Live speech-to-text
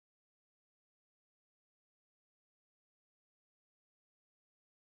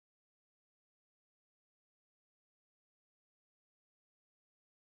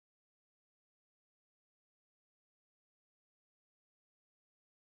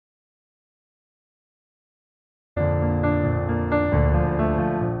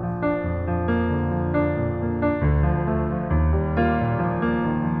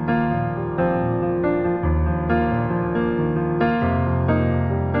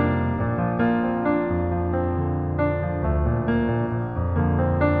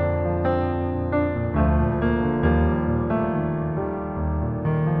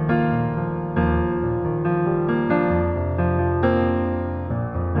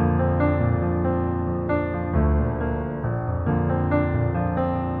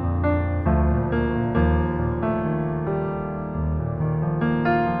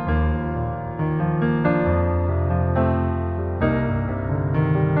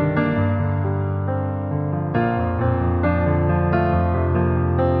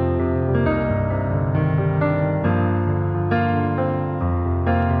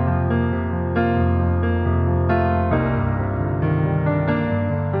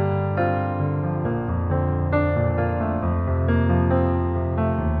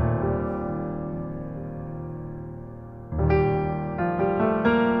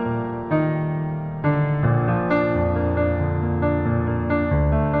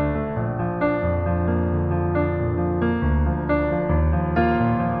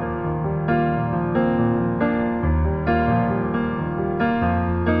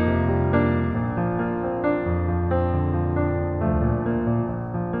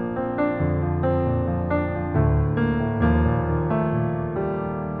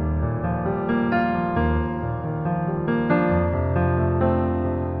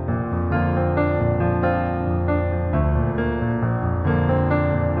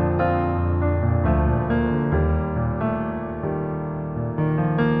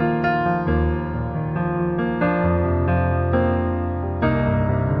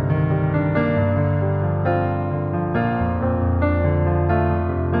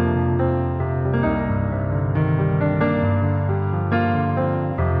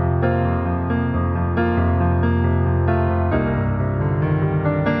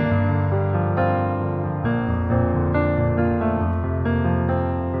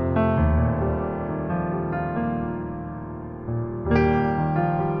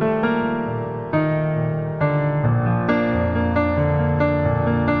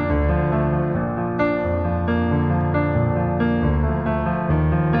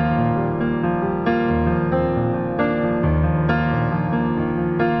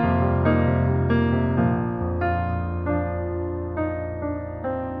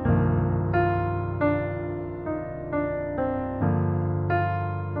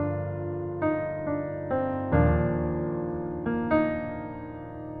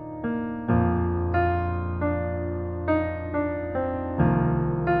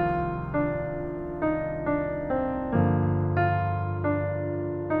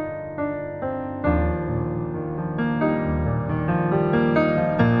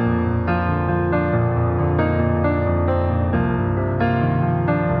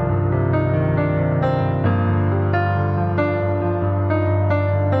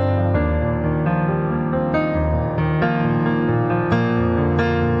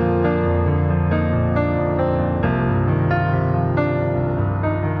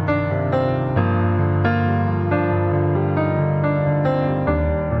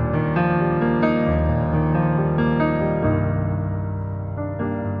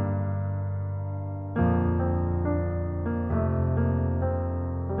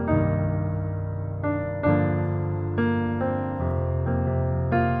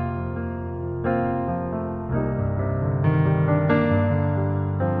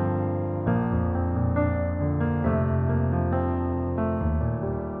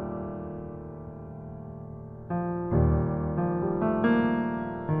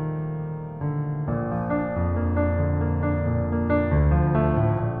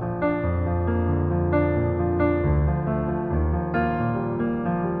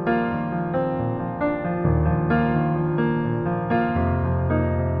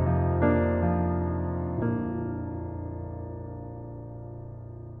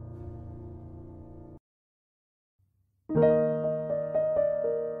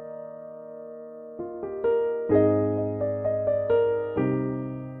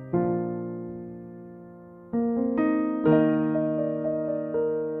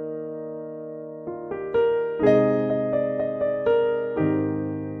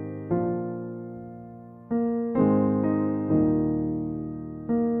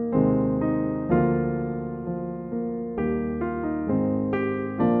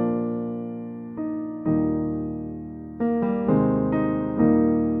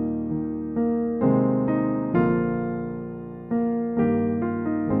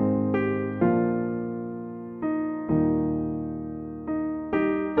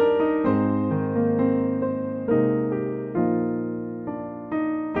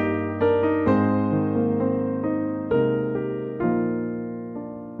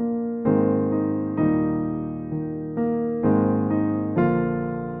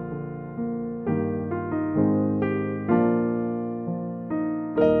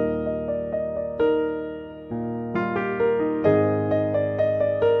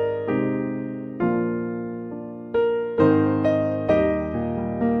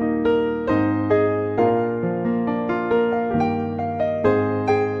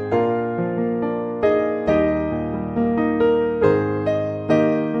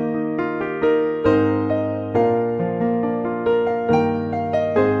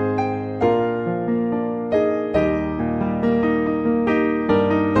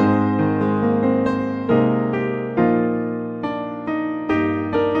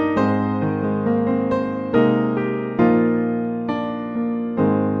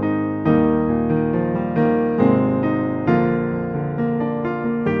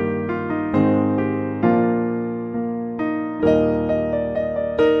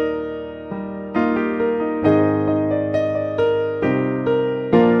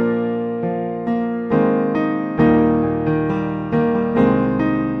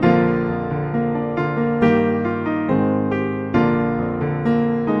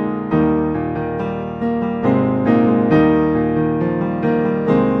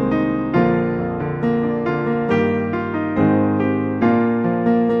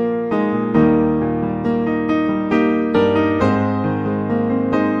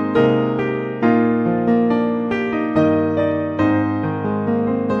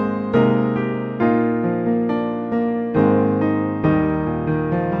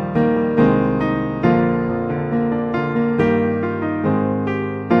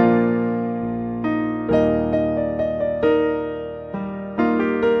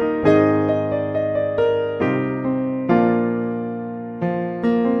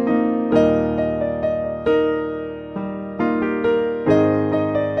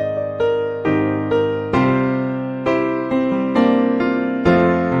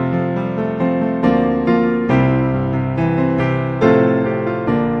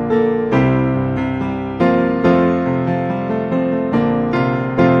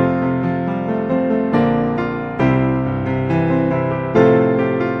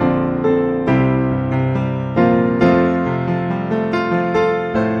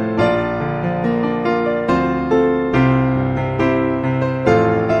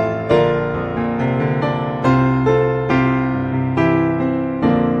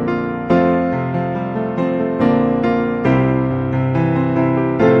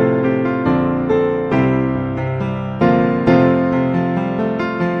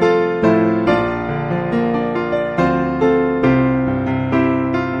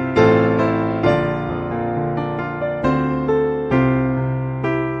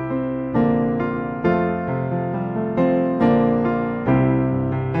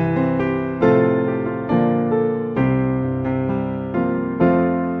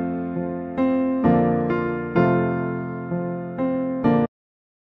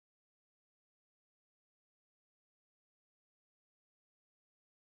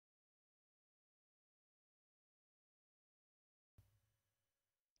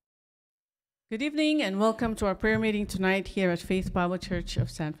Good evening and welcome to our prayer meeting tonight here at Faith Bible Church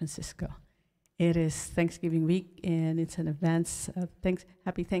of San Francisco. It is Thanksgiving week and it's an advance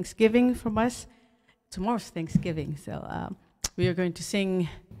happy Thanksgiving from us. Tomorrow's Thanksgiving, so we are going to sing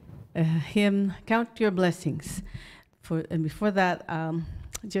a hymn, Count Your Blessings. And before that,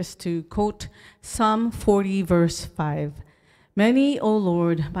 just to quote Psalm 40 verse 5. Many, O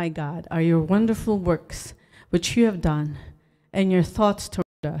Lord, my God, are your wonderful works which you have done, and your thoughts toward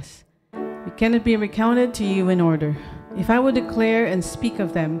us. We cannot be recounted to you in order. If I would declare and speak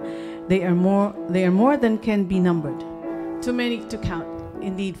of them, they are more than can be numbered. Too many to count.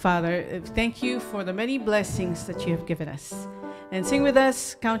 Indeed, Father, thank you for the many blessings that you have given us. And sing with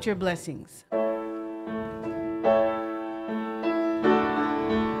us, Count Your Blessings.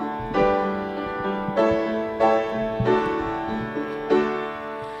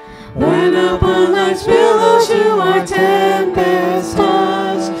 When upon life's billows you are tempest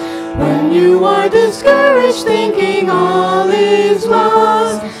tossed, when you are discouraged thinking all is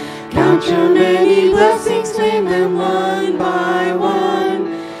lost, count your many blessings, name them one by one,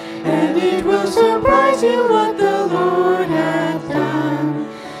 and it will surprise you what the Lord hath done.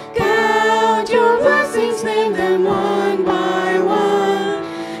 Count your blessings, name them one by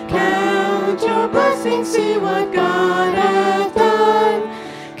one, count your blessings, see what God hath done.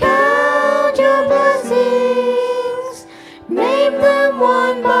 Count your blessings, name them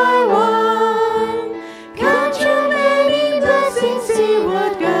one by one. Count your many blessings, see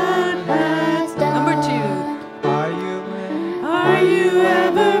what God has done. Number 2. Are you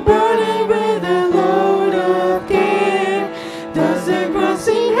ever burdened with a load of care? Does the cross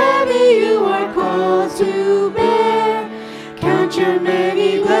seem heavy you are called to bear? Count your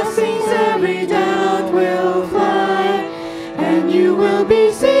many blessings, every doubt will fly, and you will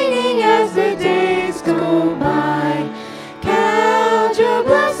be singing as the days go by. Count your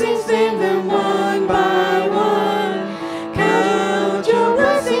blessings, name them one by one. Count your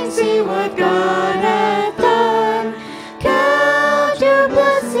blessings, see what God hath done. Count your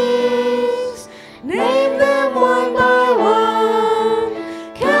blessings, name them one by one.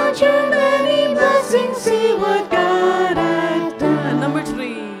 Count your many blessings, see what God hath done. And number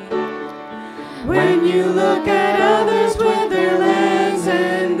 3. When you look at others with their lands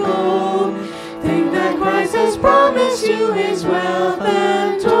and gold, think that Christ has promised you his wealth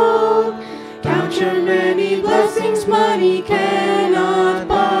untold. Count your many blessings, money cannot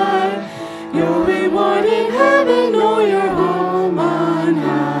buy your reward in heaven or your home on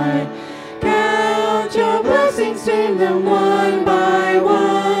high. Count your blessings, name them one by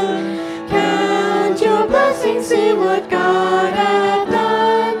one. Count your blessings, see what God hath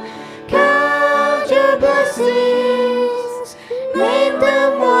done. Count your blessings, name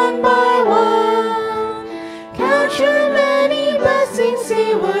them one by one. Count your many blessings,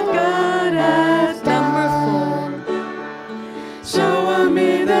 see what God hath done. Number 4. So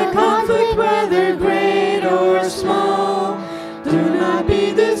amid the conflict, whether great or small, do not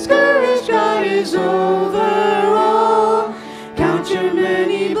be discouraged, God is over all. Count your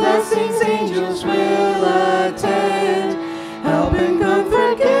many blessings, angels will attend, help and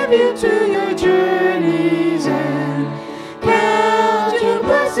comfort give you to your journey's end. Count your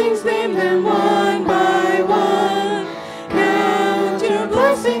blessings, name them one by one. Count your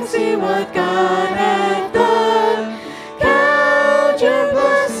blessings, see what God hath done. Count your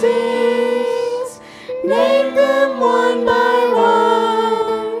blessings, name them one by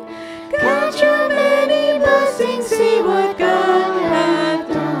one. Count your many blessings, see what God hath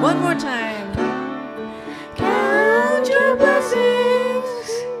done. One more time. Count your blessings,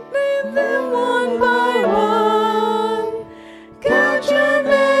 name them one by one. Count your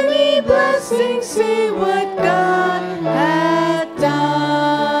many blessings, see what God hath done.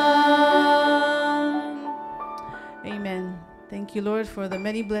 Amen. Thank you, Lord, for the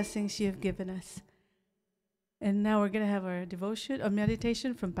many blessings you have given us. And now we're going to have our devotion, or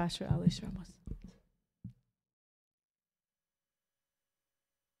meditation from Pastor Alois Ramos.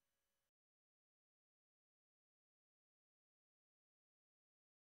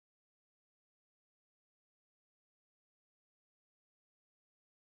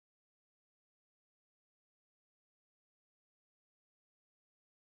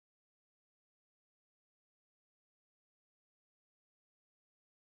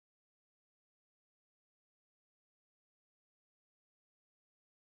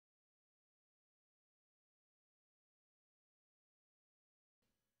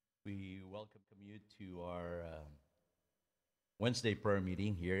 We welcome you to our Wednesday prayer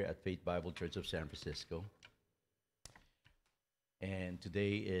meeting here at Faith Bible Church of San Francisco. And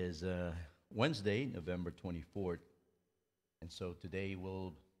today is Wednesday, November 24th. And so today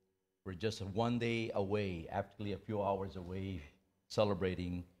we'll We're just one day away, actually a few hours away,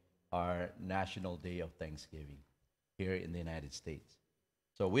 celebrating our National Day of Thanksgiving here in the United States.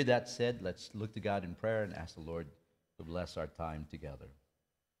 So with that said, let's look to God in prayer and ask the Lord to bless our time together.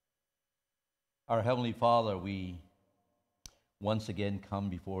 Our Heavenly Father, we once again come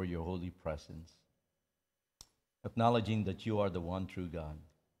before your holy presence, acknowledging that you are the one true God,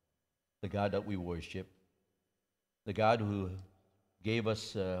 the God that we worship, the God who gave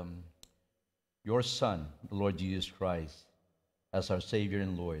us your Son, the Lord Jesus Christ, as our Savior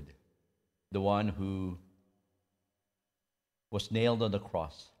and Lord, the one who was nailed on the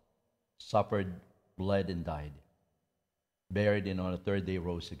cross, suffered, bled, and died, buried, and on the third day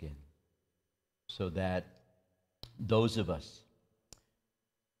rose again, so that those of us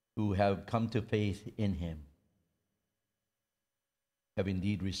who have come to faith in him have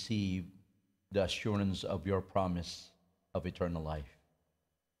indeed received the assurance of your promise of eternal life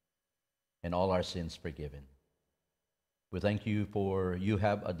and all our sins forgiven. We thank you for you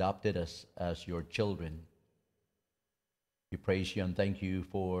have adopted us as your children. We praise you and thank you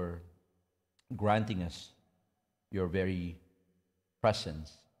for granting us your very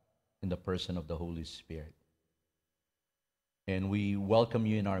presence in the person of the Holy Spirit. And we welcome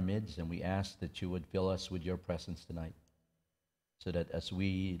you in our midst, and we ask that you would fill us with your presence tonight, so that as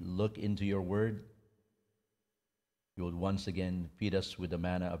we look into your word, you would once again feed us with the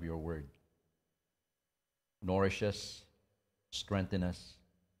manna of your word. Nourish us, strengthen us,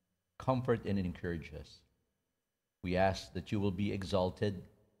 comfort and encourage us. We ask that you will be exalted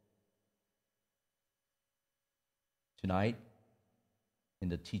tonight in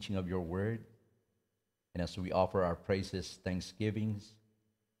the teaching of your word, and as we offer our praises, thanksgivings,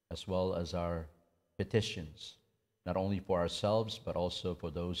 as well as our petitions, not only for ourselves, but also for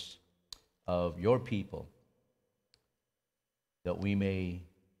those of your people, that we may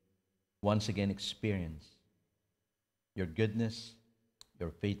once again experience your goodness, your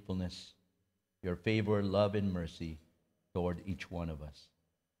faithfulness, your favor, love, and mercy toward each one of us.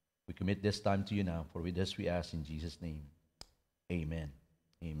 We commit this time to you now, for with this we ask in Jesus' name. Amen.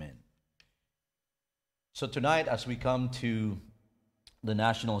 Amen. So tonight, as we come to the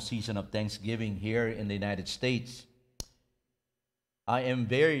national season of Thanksgiving here in the United States, I am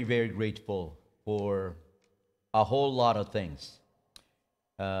very, very grateful for a whole lot of things.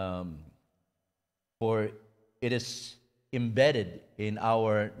 For it is embedded in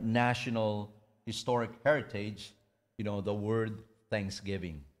our national historic heritage, the word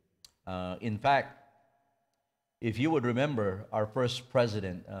Thanksgiving. In fact, if you would remember, our first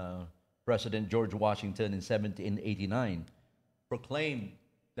president, President George Washington in 1789, proclaimed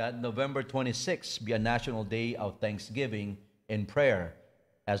that November 26th be a national day of thanksgiving and prayer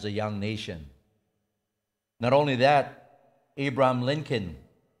as a young nation. Not only that, Abraham Lincoln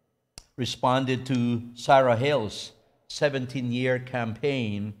responded to Sarah Hale's 17-year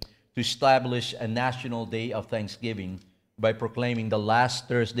campaign to establish a national day of thanksgiving by proclaiming the last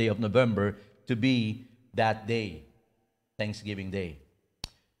Thursday of November to be that day, Thanksgiving Day.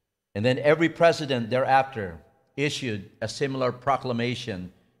 And then every president thereafter issued a similar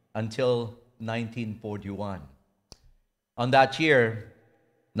proclamation until 1941. On that year,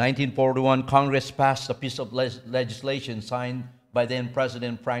 1941, Congress passed a piece of legislation signed by then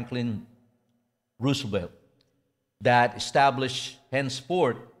President Franklin Roosevelt that established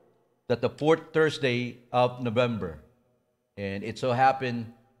henceforth that the fourth Thursday of November, and it so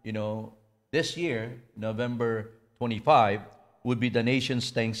happened, this year, November 25, would be the nation's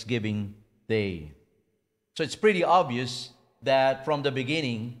Thanksgiving Day. So it's pretty obvious that from the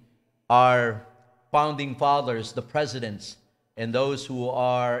beginning, our founding fathers, the presidents, and those who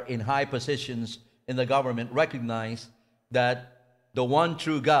are in high positions in the government recognize that the one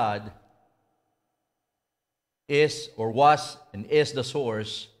true God is or was and is the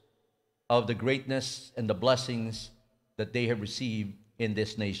source of the greatness and the blessings that they have received in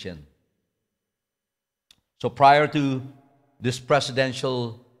this nation. So prior to this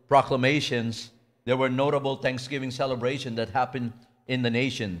presidential proclamations, there were notable Thanksgiving celebrations that happened in the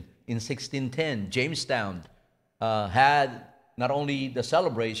nation. In 1610, Jamestown had not only the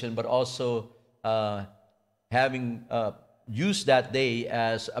celebration, but also having used that day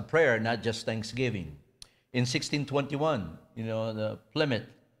as a prayer, not just Thanksgiving. In 1621, the Plymouth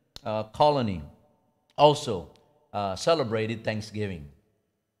colony also celebrated Thanksgiving.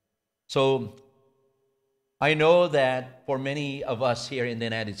 So I know that for many of us here in the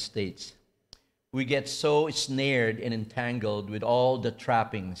United States, we get so snared and entangled with all the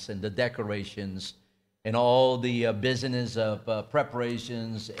trappings and the decorations and all the business of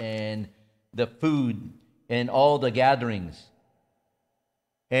preparations and the food and all the gatherings.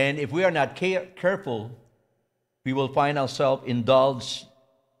 And if we are not careful, we will find ourselves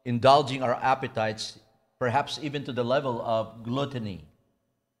indulging our appetites, perhaps even to the level of gluttony.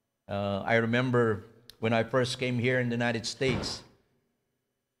 I remember when I first came here in the United States,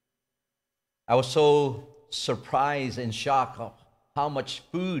 I was so surprised and shocked of how much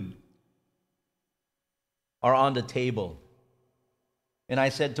food are on the table. And I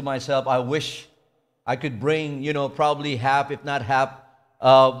said to myself, I wish I could bring, probably half, if not half,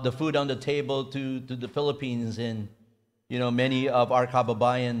 of the food on the table to the Philippines, and many of our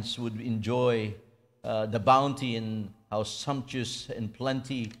kababayans would enjoy the bounty and how sumptuous and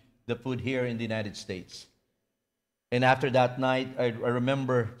plenty the food here in the United States. And after that night, I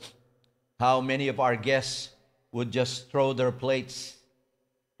remember how many of our guests would just throw their plates,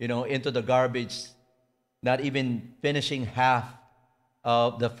 into the garbage, not even finishing half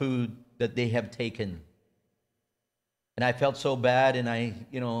of the food that they have taken. And I felt so bad, and I,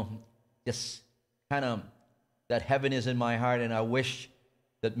 just kind of, that heaviness in my heart, and I wish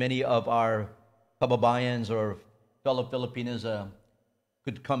that many of our kababayans or fellow Filipinos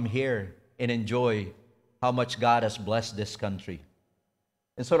could come here and enjoy how much God has blessed this country.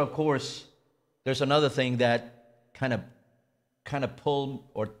 And so, of course, there's another thing that kind of pulled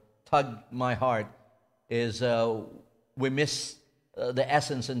or tugged my heart is we miss the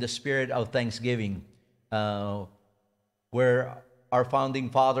essence and the spirit of Thanksgiving, where our founding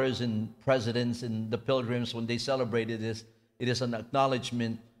fathers and presidents and the pilgrims, when they celebrated this, it is an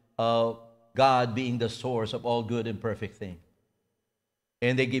acknowledgement of God being the source of all good and perfect things.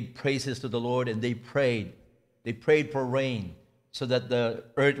 And they gave praises to the Lord, and they prayed. They prayed for rain so that the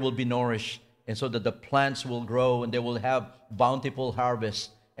earth will be nourished, and so that the plants will grow, and they will have bountiful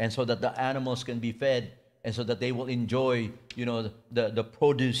harvest, and so that the animals can be fed, and so that they will enjoy, the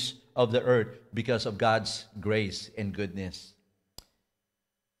produce of the earth because of God's grace and goodness.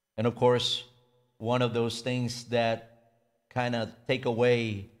 And of course, one of those things that kind of take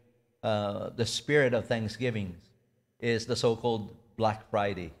away the spirit of Thanksgiving is the so-called Black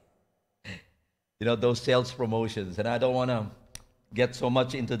Friday. Those sales promotions. And I don't want to get so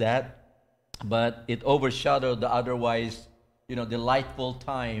much into that, but it overshadowed the otherwise, delightful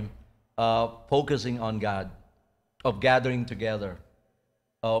time of focusing on God, of gathering together,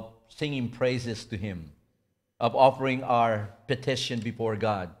 of singing praises to Him, of offering our petition before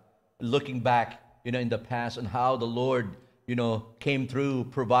God, looking back, in the past on how the Lord, came through,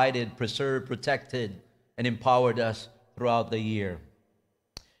 provided, preserved, protected, and empowered us throughout the year.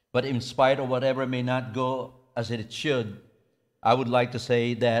 But in spite of whatever may not go as it should, I would like to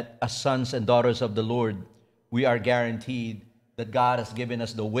say that as sons and daughters of the Lord, we are guaranteed that God has given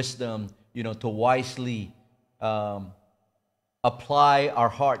us the wisdom, to wisely apply our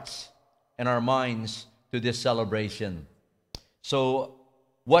hearts and our minds to this celebration. So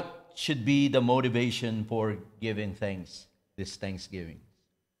what should be the motivation for giving thanks this Thanksgiving?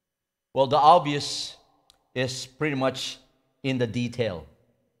 Well, the obvious is pretty much in the detail.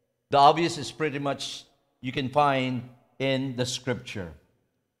 The obvious is pretty much you can find in the scripture.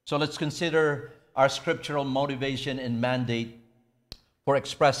 So let's consider our scriptural motivation and mandate for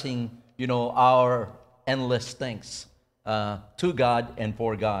expressing, our endless thanks to God and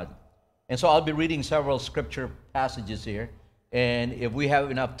for God. And so I'll be reading several scripture passages here. And if we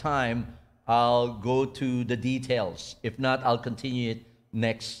have enough time, I'll go to the details. If not, I'll continue it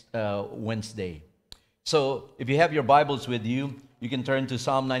next Wednesday. So if you have your Bibles with you, you can turn to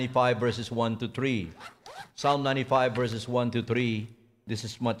Psalm 95 verses 1 to 3. Psalm 95 verses 1 to 3. This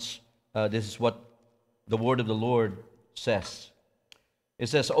is what the word of the Lord says. It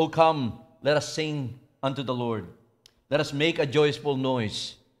says, "O come, let us sing unto the Lord. Let us make a joyful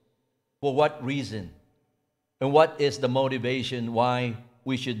noise." For what reason? And what is the motivation why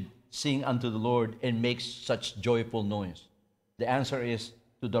we should sing unto the Lord and make such joyful noise? The answer is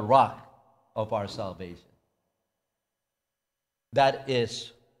to the rock of our salvation. That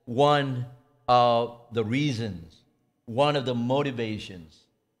is one of the reasons, one of the motivations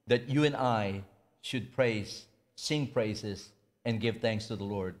that you and I should praise, sing praises, and give thanks to the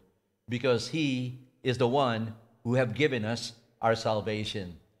Lord, because He is the one who have given us our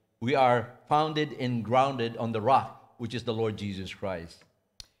salvation. We are founded and grounded on the rock, which is the Lord Jesus Christ.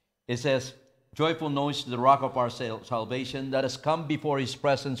 It says, "Joyful noise to the rock of our salvation. Let us come before His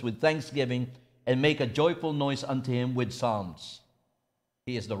presence with thanksgiving and make a joyful noise unto Him with psalms."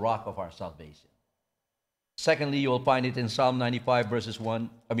 He is the rock of our salvation. Secondly, you will find it in Psalm 95 verse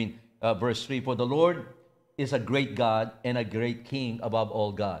 3. "For the Lord is a great God and a great King above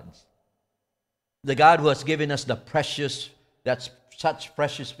all gods." The God who has given us that's such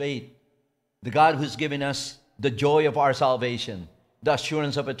precious faith. The God who's given us the joy of our salvation. the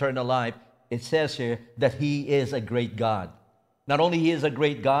assurance of eternal life, it says here that He is a great God. Not only He is a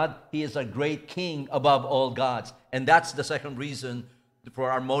great God, He is a great King above all gods. And that's the second reason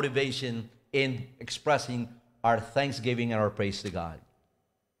for our motivation in expressing our thanksgiving and our praise to God.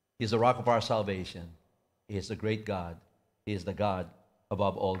 He is the rock of our salvation. He is the great God. He is the God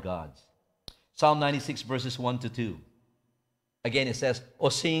above all gods. Psalm 96 verses 1 to 2. Again it says, "O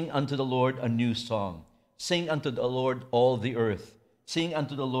sing unto the Lord a new song. Sing unto the Lord all the earth. Sing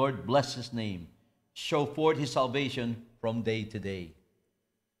unto the Lord, bless His name. Show forth His salvation from day to day."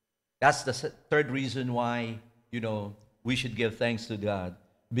 That's the third reason why, we should give thanks to God.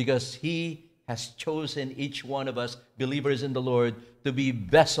 Because He has chosen each one of us, believers in the Lord, to be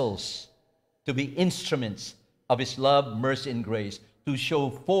vessels, to be instruments of His love, mercy, and grace, to show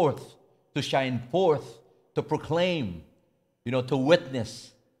forth, to shine forth, to proclaim, to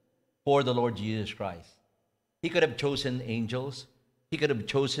witness for the Lord Jesus Christ. He could have chosen angels. He could have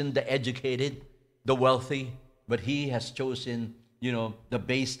chosen the educated, the wealthy, but He has chosen, the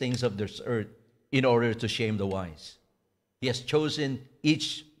base things of this earth in order to shame the wise. He has chosen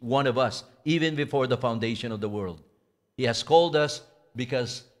each one of us, even before the foundation of the world. He has called us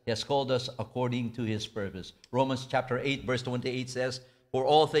because He has called us according to His purpose. Romans chapter 8, verse 28 says, "For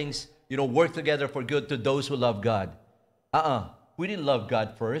all things, work together for good to those who love God." We didn't love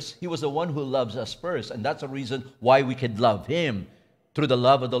God first. He was the one who loves us first. And that's the reason why we could love Him, through the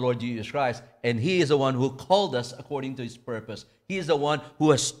love of the Lord Jesus Christ. And He is the one who called us according to His purpose. He is the one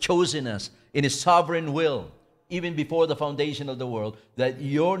who has chosen us in His sovereign will, even before the foundation of the world, that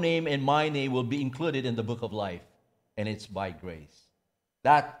your name and my name will be included in the book of life. And it's by grace.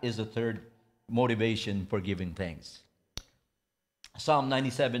 That is the third motivation for giving thanks. Psalm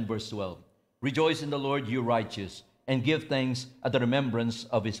 97 verse 12. "Rejoice in the Lord, you righteous, and give thanks at the remembrance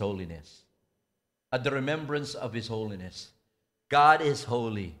of His holiness." At the remembrance of His holiness. God is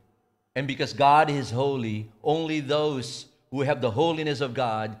holy. And because God is holy, only those who have the holiness of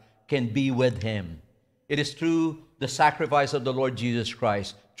God can be with Him. It is through the sacrifice of the Lord Jesus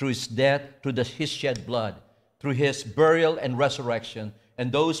Christ, through His death, through His shed blood, through His burial and resurrection,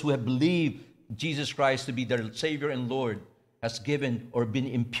 and those who have believed Jesus Christ to be their Savior and Lord has given or been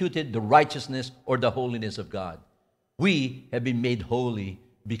imputed the righteousness or the holiness of God. We have been made holy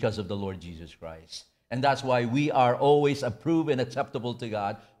because of the Lord Jesus Christ. And that's why we are always approved and acceptable to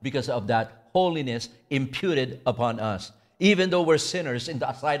God, because of that holiness imputed upon us. Even though we're sinners in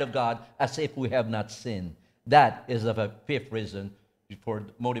the sight of God, as if we have not sinned. That is the fifth reason for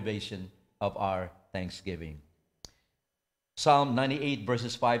motivation of our thanksgiving. Psalm 98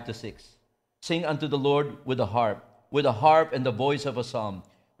 verses 5 to 6. "Sing unto the Lord with a harp and the voice of a psalm,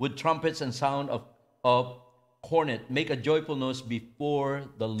 with trumpets and sound of cornet. Make a joyful noise before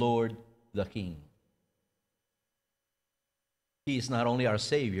the Lord the King." He is not only our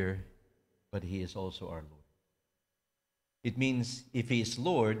Savior, but He is also our Lord. It means if He is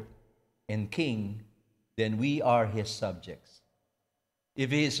Lord and King, then we are His subjects. If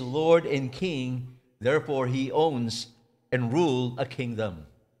He is Lord and King, therefore He owns and rules a kingdom.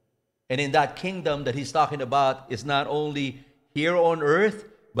 And in that kingdom that He's talking about is not only here on earth,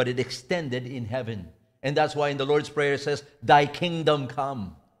 but it extended in heaven. And that's why in the Lord's Prayer it says, "Thy kingdom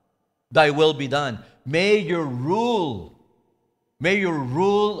come, Thy will be done." May your rule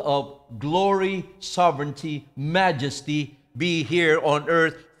of glory, sovereignty, majesty be here on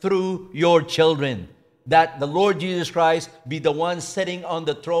earth through your children. That the Lord Jesus Christ be the one sitting on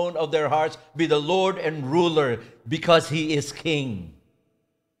the throne of their hearts, be the Lord and ruler, because He is King.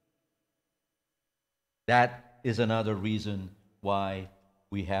 That is another reason why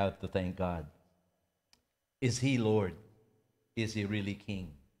we have to thank God. Is He Lord? Is He really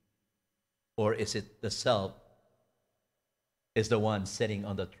King? Or is it the self is the one sitting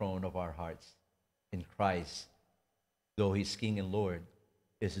on the throne of our hearts? In Christ, though He's King and Lord,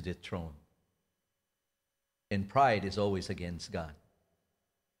 is the throne. And pride is always against God.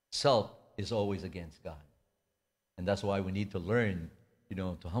 Self is always against God. And that's why we need to learn,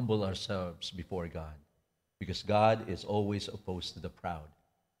 to humble ourselves before God. Because God is always opposed to the proud,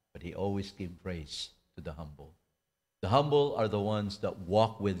 but He always gives grace to the humble. The humble are the ones that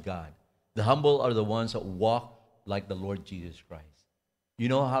walk with God. The humble are the ones that walk like the Lord Jesus Christ. You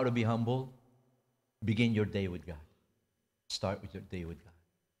know how to be humble? Begin your day with God. Start with your day with God.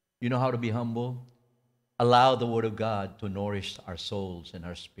 You know how to be humble? Allow the Word of God to nourish our souls and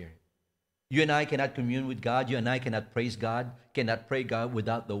our spirit. You and I cannot commune with God. You and I cannot praise God, cannot pray God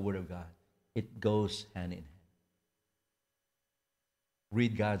without the Word of God. It goes hand in hand.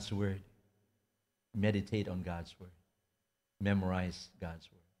 Read God's Word. Meditate on God's Word. Memorize God's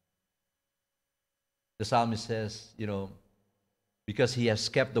Word. The psalmist says, because he has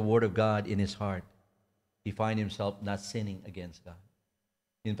kept the word of God in his heart, he finds himself not sinning against God.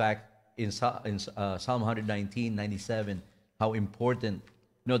 In fact, in Psalm 119:97, how important,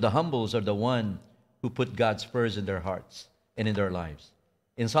 the humbles are the one who put God's first in their hearts and in their lives.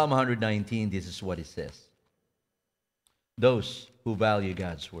 In Psalm 119, this is what it says. Those who value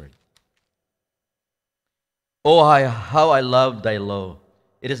God's word. Oh, how I love thy law.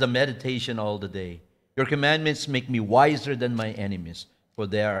 It is a meditation all the day. Your commandments make me wiser than my enemies, for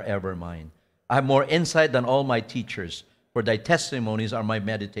they are ever mine. I have more insight than all my teachers, for thy testimonies are my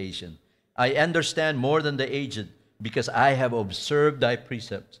meditation. I understand more than the aged, because I have observed thy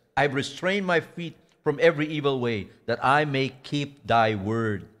precepts. I have restrained my feet from every evil way, that I may keep thy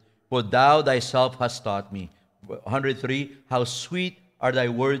word. For thou thyself hast taught me. 103, how sweet are thy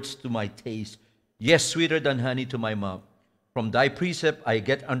words to my taste, yes, sweeter than honey to my mouth. From thy precept I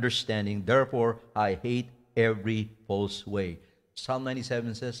get understanding, therefore I hate every false way. Psalm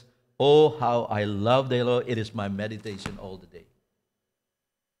 97 says, oh, how I love thy law, it is my meditation all the day.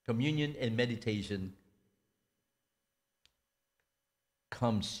 Communion and meditation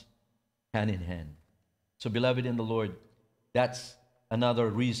comes hand in hand. So, beloved in the Lord, that's another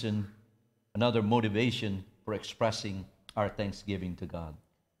reason, another motivation for expressing our thanksgiving to God.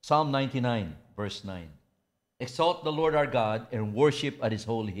 Psalm 99, verse 9. Exalt the Lord our God and worship at his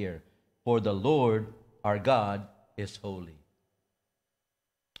holy hill, for the Lord our God is holy.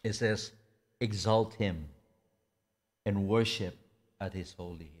 It says, exalt him and worship at his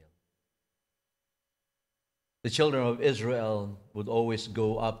holy hill. The children of Israel would always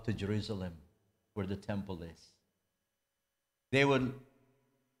go up to Jerusalem, where the temple is. They would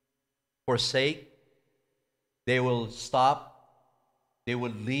forsake, they will stop, they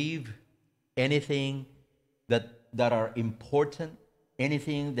would leave anything that are important,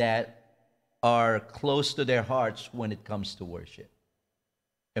 anything that are close to their hearts when it comes to worship.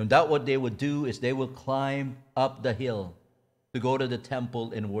 And that what they would do is they will climb up the hill to go to the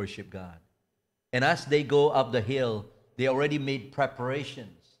temple and worship God. And as they go up the hill, they already made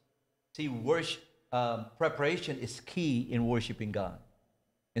preparations. See, worship, preparation is key in worshiping God.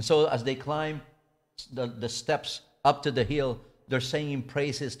 And so as they climb the steps up to the hill, they're singing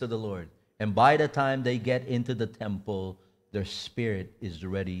praises to the Lord. And by the time they get into the temple, their spirit is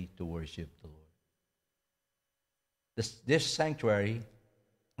ready to worship the Lord. This sanctuary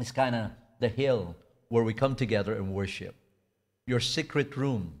is kind of the hill where we come together and worship. Your secret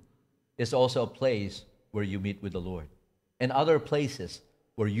room is also a place where you meet with the Lord, and other places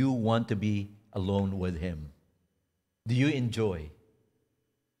where you want to be alone with him. Do you enjoy?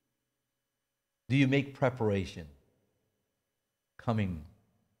 Do you make preparation coming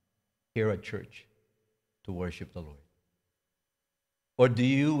here at church to worship the Lord? Or do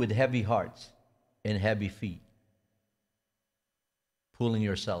you, with heavy hearts and heavy feet, pulling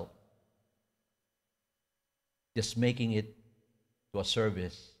yourself, just making it to a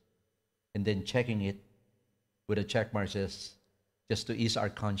service and then checking it with a check mark says, just to ease our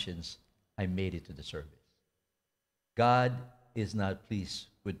conscience, I made it to the service? God is not pleased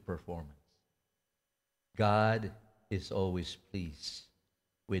with performance. God is always pleased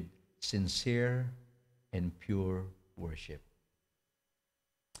with sincere and pure worship.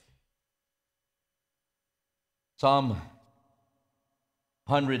 Psalm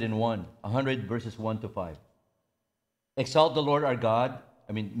 100 verses 1 to 5. Exalt the Lord our God.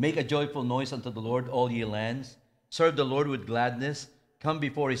 Make a joyful noise unto the Lord, all ye lands. Serve the Lord with gladness. Come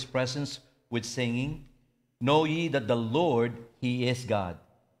before his presence with singing. Know ye that the Lord, he is God.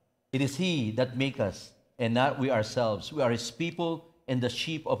 It is he that make us, and not we ourselves. We are his people and the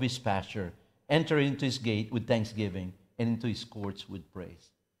sheep of his pasture. Enter into his gate with thanksgiving, and into his courts with praise.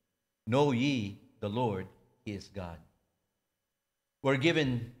 Know ye the Lord, he is God. We're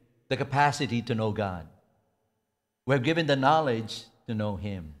given the capacity to know God. We're given the knowledge to know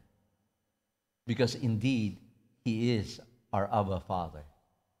him. Because indeed, he is our Abba Father.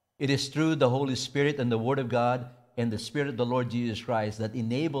 It is through the Holy Spirit and the Word of God and the Spirit of the Lord Jesus Christ that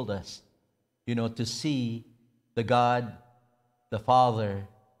enabled us, to see the God, the Father,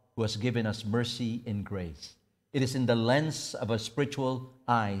 who has given us mercy and grace. It is in the lens of our spiritual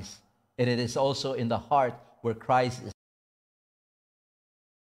eyes, and it is also in the heart where Christ is.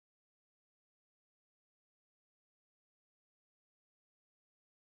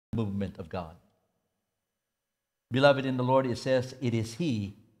 Movement of God. Beloved in the Lord, it says, it is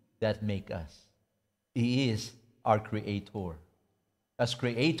he that make us. He is our creator. As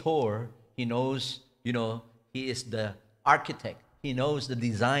creator, he knows, he is the architect. He knows the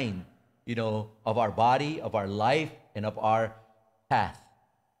design, of our body, of our life, and of our path.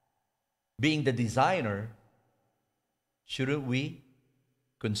 Being the designer shouldn't we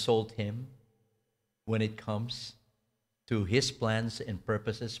consult Him when it comes to His plans and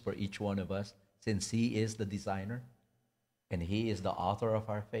purposes for each one of us, since He is the designer and He is the author of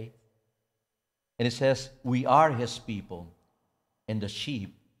our faith? And it says, we are His people and the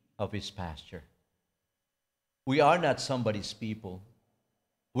sheep of His pasture. We are not somebody's people.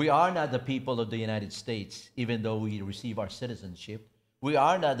 We are not the people of the United States, even though we receive our citizenship. We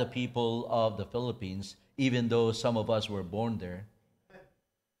are not the people of the Philippines, even though some of us were born there.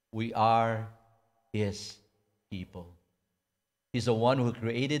 We are His people. He's the one who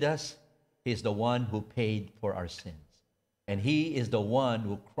created us. He's the one who paid for our sins. And He is the one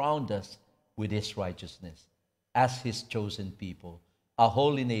who crowned us with His righteousness as His chosen people, a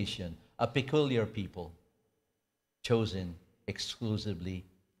holy nation, a peculiar people, chosen exclusively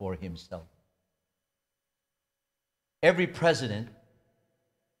for Himself. Every president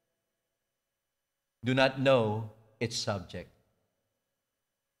do not know its subject.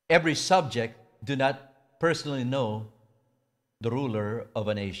 Every subject do not personally know the ruler of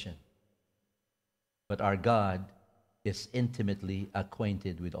a nation. But our God is intimately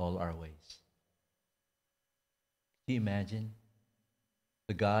acquainted with all our ways. Can you imagine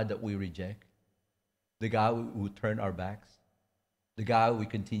the God that we reject? The God who turn our backs? The God we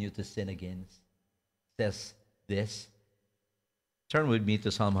continue to sin against says this. Turn with me to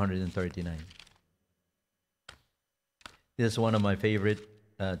Psalm 139. This is one of my favorite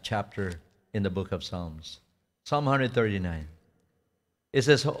chapter in the book of Psalms. Psalm 139. It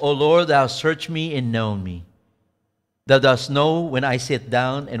says, O Lord, thou search me and know me. Thou dost know when I sit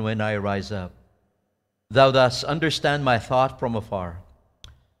down and when I rise up. Thou dost understand my thought from afar.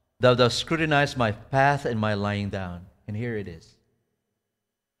 Thou dost scrutinize my path and my lying down. And here it is.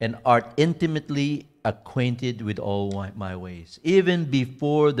 And art intimately acquainted with all my ways. Even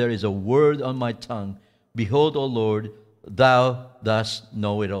before there is a word on my tongue, behold, O Lord, thou dost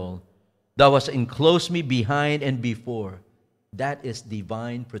know it all. Thou hast enclosed me behind and before. That is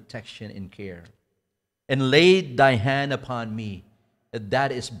divine protection and care. And laid thy hand upon me.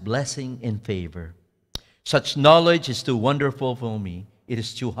 That is blessing and favor. Such knowledge is too wonderful for me. It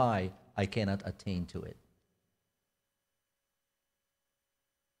is too high. I cannot attain to it.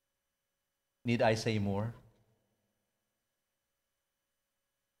 Need I say more?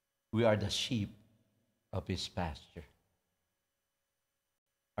 We are the sheep of His pasture.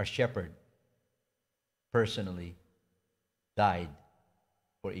 Our shepherd personally died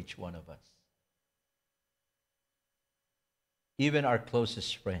for each one of us. Even our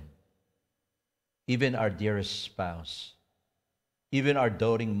closest friend, even our dearest spouse, even our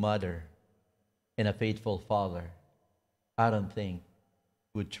doting mother and a faithful father, I don't think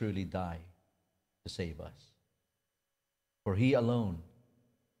would truly die to save us. For He alone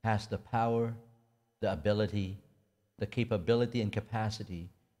has the power, the ability, the capability and capacity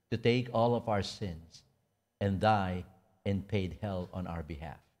to take all of our sins and die and paid hell on our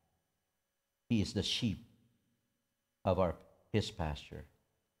behalf. He is the sheep of His pasture.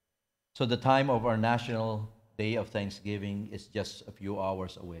 So the time of our National Day of Thanksgiving is just a few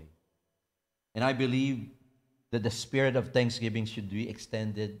hours away. And I believe that the spirit of thanksgiving should be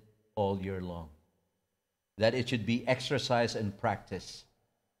extended all year long. That it should be exercised and practiced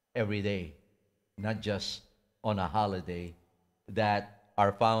every day, not just on a holiday that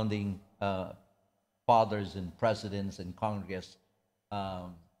our founding fathers and presidents and Congress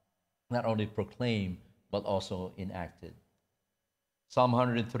not only proclaimed but also enacted. Psalm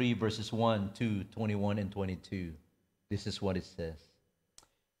 103 verses 1, 2, 21, and 22. This is what it says.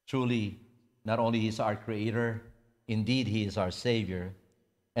 Truly, not only is our Creator, indeed He is our Savior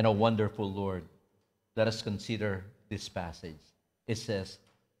and a wonderful Lord. Let us consider this passage. It says,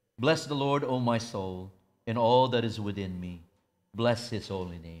 Bless the Lord, O my soul, and all that is within me. Bless His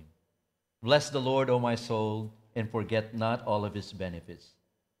holy name. Bless the Lord, O my soul, and forget not all of His benefits.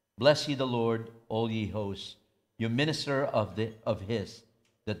 Bless ye the Lord, all ye hosts, you minister of His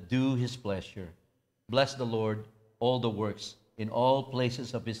that do His pleasure. Bless the Lord, all the works in all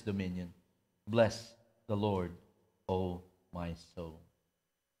places of His dominion. Bless the Lord, O my soul.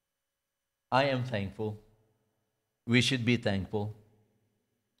 I am thankful. We should be thankful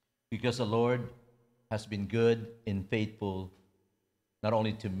because the Lord has been good and faithful not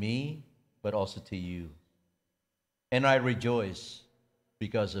only to me, but also to you. And I rejoice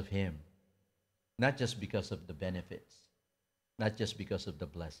because of Him, not just because of the benefits, not just because of the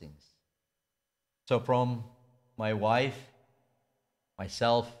blessings. So from my wife,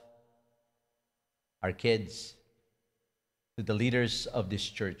 myself, our kids, to the leaders of this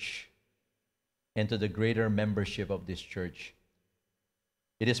church, and to the greater membership of this church,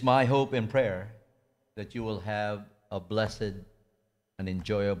 it is my hope and prayer that you will have a blessed, an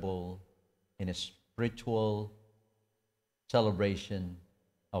enjoyable, and a spiritual celebration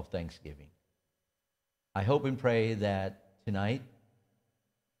of Thanksgiving. I hope and pray that tonight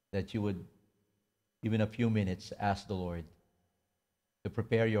that you would, even a few minutes, ask the Lord to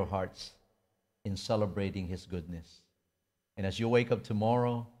prepare your hearts in celebrating His goodness. And as you wake up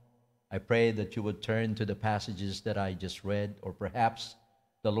tomorrow, I pray that you would turn to the passages that I just read, or perhaps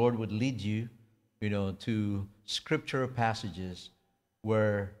the Lord would lead you, to scripture passages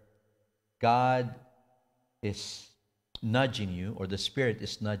where God is nudging you, or the Spirit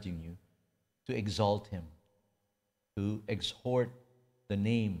is nudging you to exalt Him, to exhort the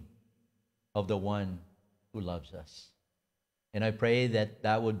name of the one who loves us. And I pray that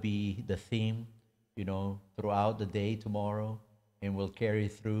that would be the theme, throughout the day tomorrow, and will carry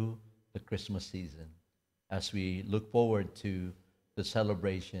through the Christmas season as we look forward to the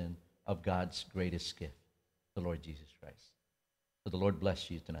celebration of God's greatest gift, the Lord Jesus Christ. So the Lord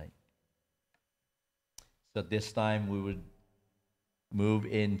bless you tonight. So at this time, we would move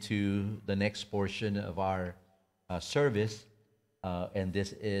into the next portion of our service, and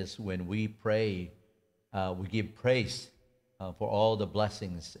this is when we pray, we give praise for all the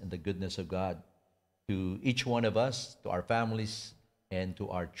blessings and the goodness of God to each one of us, to our families, and to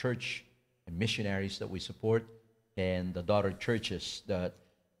our church and missionaries that we support, and the daughter churches that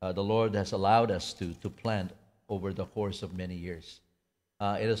the Lord has allowed us to plant over the course of many years.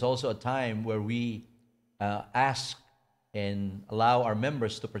 It is also a time where we ask and allow our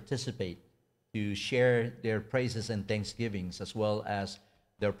members to participate, to share their praises and thanksgivings, as well as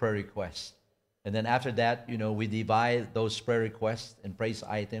their prayer requests. And then after that, we divide those prayer requests and praise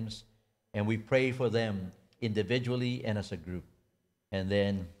items, and we pray for them individually and as a group. And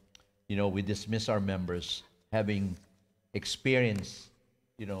then, we dismiss our members having experienced,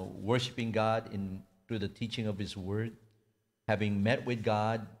 worshiping God through the teaching of His Word, having met with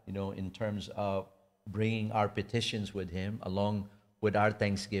God, in terms of bringing our petitions with Him, along with our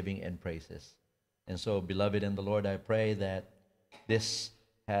thanksgiving and praises. And so, beloved in the Lord, I pray that this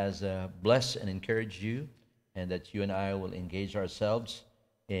has blessed and encouraged you, and that you and I will engage ourselves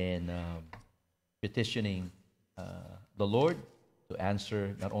in petitioning the Lord to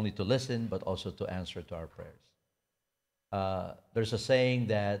answer, not only to listen, but also to answer to our prayers. There's a saying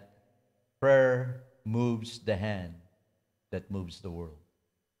that prayer moves the hand that moves the world.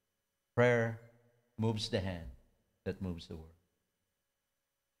 Prayer moves the hand that moves the world.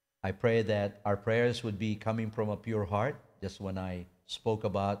 I pray that our prayers would be coming from a pure heart. Just when I spoke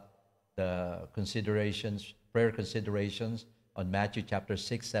about the prayer considerations on Matthew chapter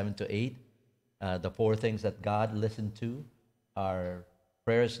 6, 7 to 8, the four things that God listened to are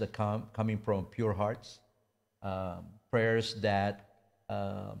prayers that coming from pure hearts, prayers that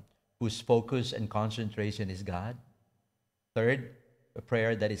whose focus and concentration is God. Third, a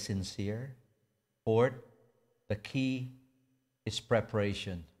prayer that is sincere. Fourth, the key is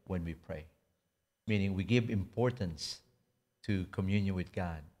preparation when we pray, meaning we give importance to communion with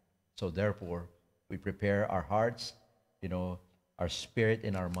God. So therefore, we prepare our hearts, our spirit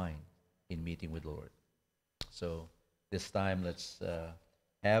and our mind in meeting with the Lord. So this time, let's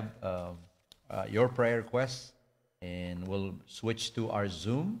have your prayer requests, and we'll switch to our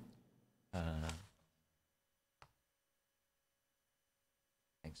Zoom.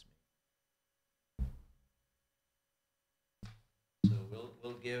 Thanks. So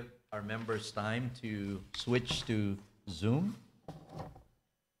we'll give our members time to switch to Zoom.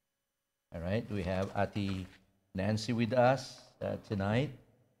 All right, we have Ati Nancy with us tonight.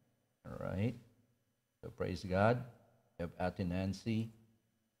 All right, so praise God. We have Ati Nancy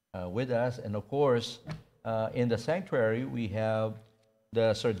with us, and of course, in the sanctuary we have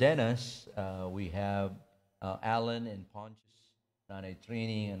the Sardenas. We have Alan and Pontius, Nanay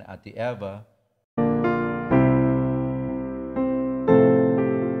Trini, and Ati Eva,